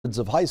Hundreds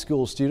of high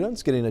school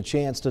students getting a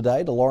chance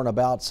today to learn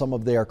about some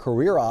of their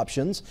career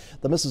options.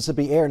 The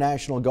Mississippi Air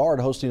National Guard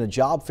hosting a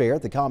job fair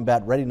at the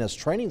Combat Readiness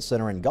Training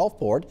Center in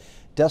Gulfport.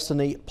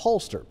 Destiny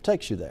Polster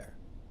takes you there.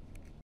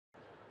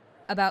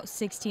 About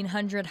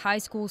 1,600 high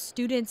school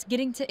students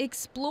getting to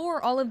explore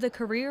all of the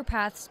career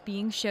paths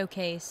being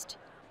showcased.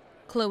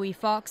 Chloe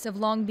Fox of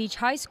Long Beach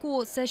High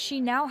School says she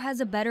now has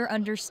a better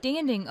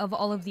understanding of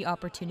all of the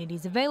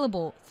opportunities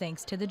available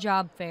thanks to the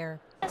job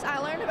fair. I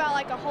learned about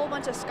a whole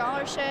bunch of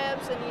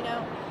scholarships, and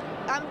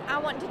I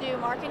want to do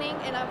marketing,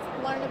 and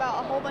I've learned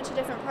about a whole bunch of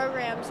different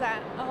programs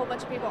that a whole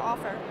bunch of people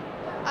offer.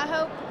 I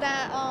hope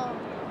that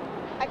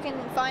I can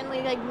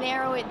finally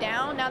narrow it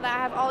down now that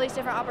I have all these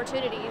different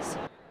opportunities.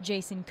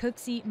 Jason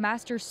Cooksey,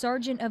 Master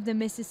Sergeant of the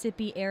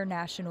Mississippi Air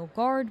National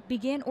Guard,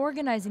 began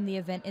organizing the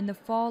event in the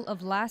fall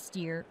of last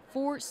year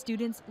for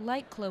students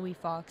like Chloe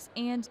Fox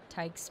and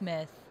Tyke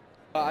Smith.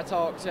 I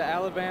talked to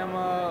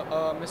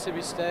Alabama,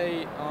 Mississippi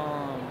State,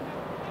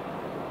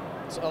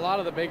 a lot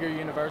of the bigger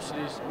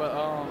universities, but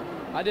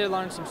I did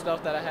learn some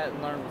stuff that I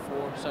hadn't learned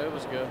before, so it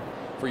was good.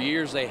 For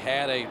years they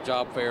had a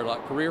job fair,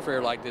 career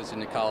fair like this in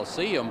the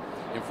Coliseum,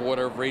 and for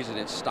whatever reason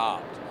it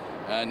stopped.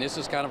 And this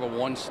is kind of a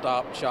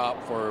one-stop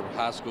shop for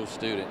high school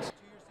students.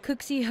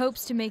 Cooksey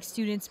hopes to make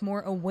students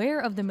more aware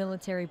of the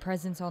military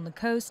presence on the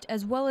coast,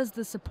 as well as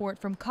the support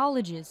from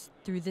colleges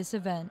through this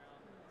event.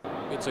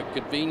 It's a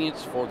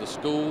convenience for the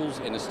schools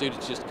and the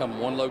students just come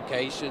one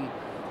location.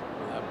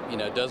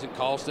 It doesn't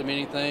cost them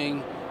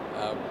anything.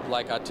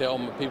 Like I tell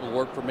them, people who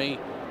work for me,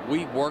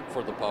 we work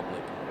for the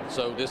public.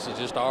 So this is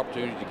just our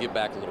opportunity to give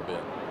back a little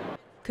bit.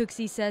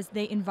 Cooksey says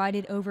they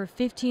invited over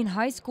 15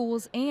 high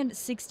schools and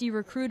 60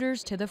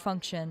 recruiters to the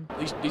function.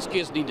 These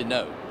kids need to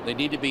know. They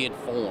need to be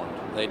informed.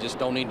 They just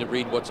don't need to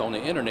read what's on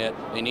the internet.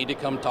 They need to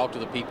come talk to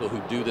the people who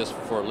do this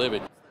for a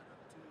living.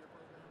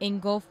 In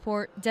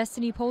Gulfport,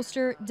 Destiny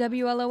Polster,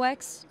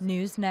 WLOX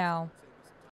News Now.